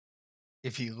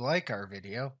If you like our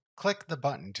video, click the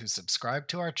button to subscribe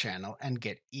to our channel and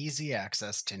get easy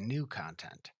access to new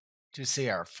content. To see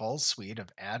our full suite of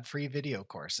ad-free video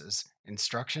courses,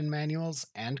 instruction manuals,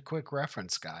 and quick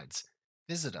reference guides,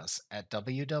 visit us at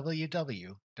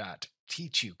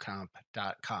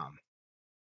www.teachucomp.com.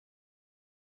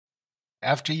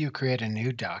 After you create a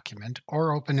new document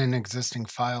or open an existing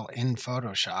file in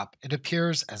Photoshop, it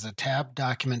appears as a tab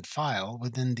document file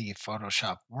within the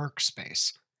Photoshop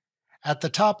Workspace. At the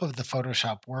top of the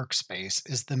Photoshop Workspace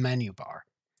is the menu bar.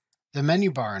 The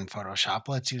menu bar in Photoshop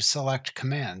lets you select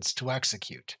commands to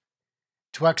execute.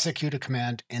 To execute a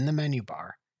command in the menu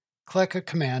bar, click a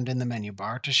command in the menu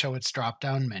bar to show its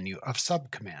drop-down menu of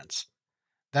subcommands.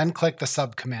 Then click the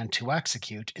subcommand to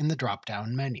execute in the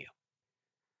drop-down menu.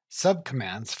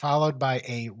 Subcommands followed by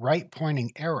a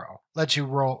right-pointing arrow let you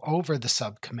roll over the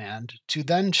subcommand to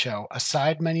then show a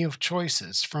side menu of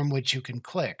choices from which you can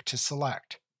click to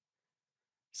select.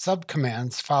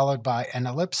 Subcommands followed by an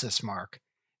ellipsis mark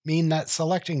mean that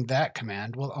selecting that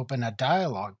command will open a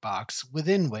dialog box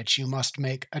within which you must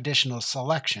make additional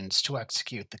selections to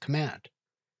execute the command.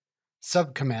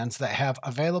 Subcommands that have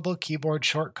available keyboard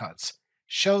shortcuts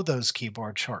show those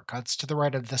keyboard shortcuts to the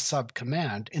right of the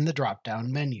subcommand in the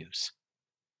drop-down menus.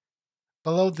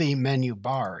 Below the menu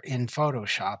bar in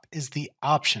Photoshop is the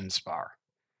Options bar.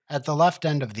 At the left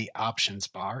end of the Options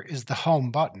bar is the Home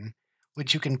button,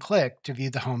 which you can click to view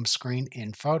the home screen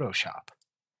in Photoshop.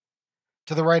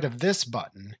 To the right of this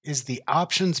button is the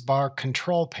Options bar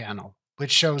control panel,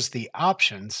 which shows the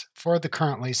options for the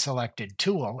currently selected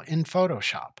tool in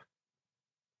Photoshop.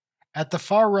 At the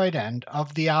far right end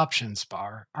of the Options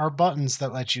bar are buttons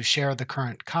that let you share the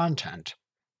current content,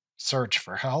 search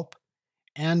for help,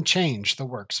 and change the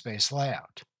workspace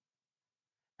layout.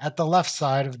 At the left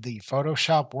side of the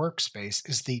Photoshop workspace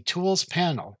is the Tools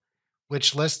panel,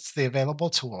 which lists the available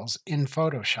tools in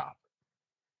Photoshop.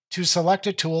 To select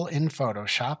a tool in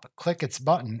Photoshop, click its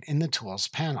button in the Tools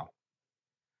panel.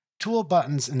 Tool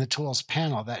buttons in the Tools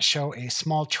panel that show a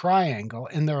small triangle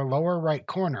in their lower right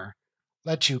corner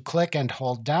let you click and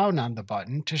hold down on the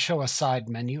button to show a side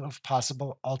menu of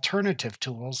possible alternative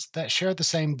tools that share the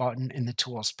same button in the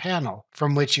Tools panel,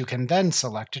 from which you can then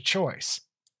select a choice.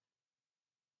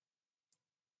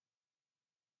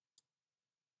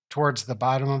 Towards the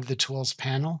bottom of the Tools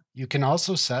panel, you can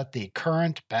also set the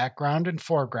current background and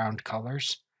foreground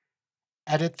colors,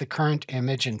 edit the current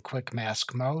image in Quick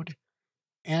Mask mode,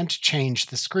 and change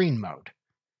the screen mode.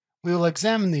 We will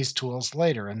examine these tools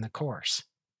later in the course.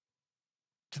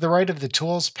 To the right of the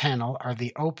Tools panel are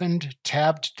the opened,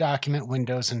 tabbed document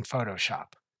windows in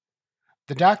Photoshop.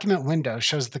 The document window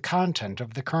shows the content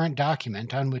of the current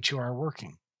document on which you are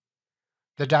working.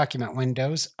 The document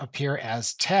windows appear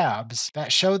as tabs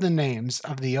that show the names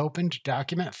of the opened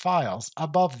document files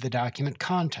above the document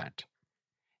content.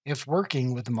 If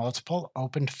working with multiple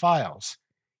opened files,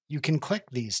 you can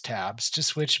click these tabs to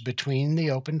switch between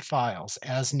the opened files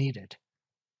as needed.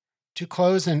 To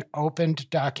close an opened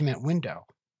document window,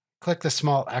 click the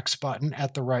small X button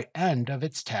at the right end of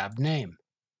its tab name.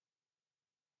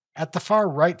 At the far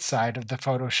right side of the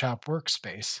Photoshop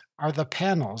workspace are the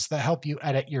panels that help you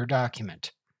edit your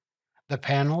document. The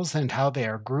panels and how they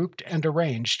are grouped and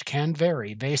arranged can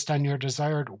vary based on your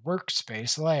desired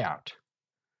workspace layout.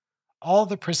 All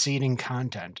the preceding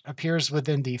content appears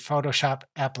within the Photoshop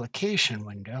application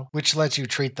window, which lets you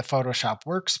treat the Photoshop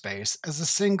workspace as a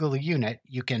single unit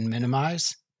you can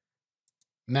minimize,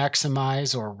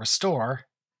 maximize or restore,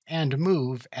 and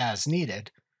move as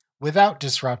needed without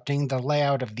disrupting the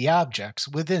layout of the objects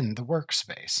within the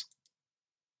workspace.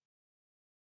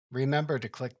 Remember to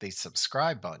click the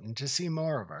subscribe button to see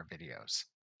more of our videos.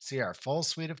 See our full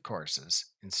suite of courses,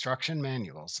 instruction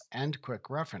manuals, and quick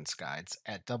reference guides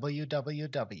at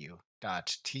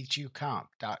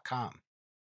www.teachucomp.com.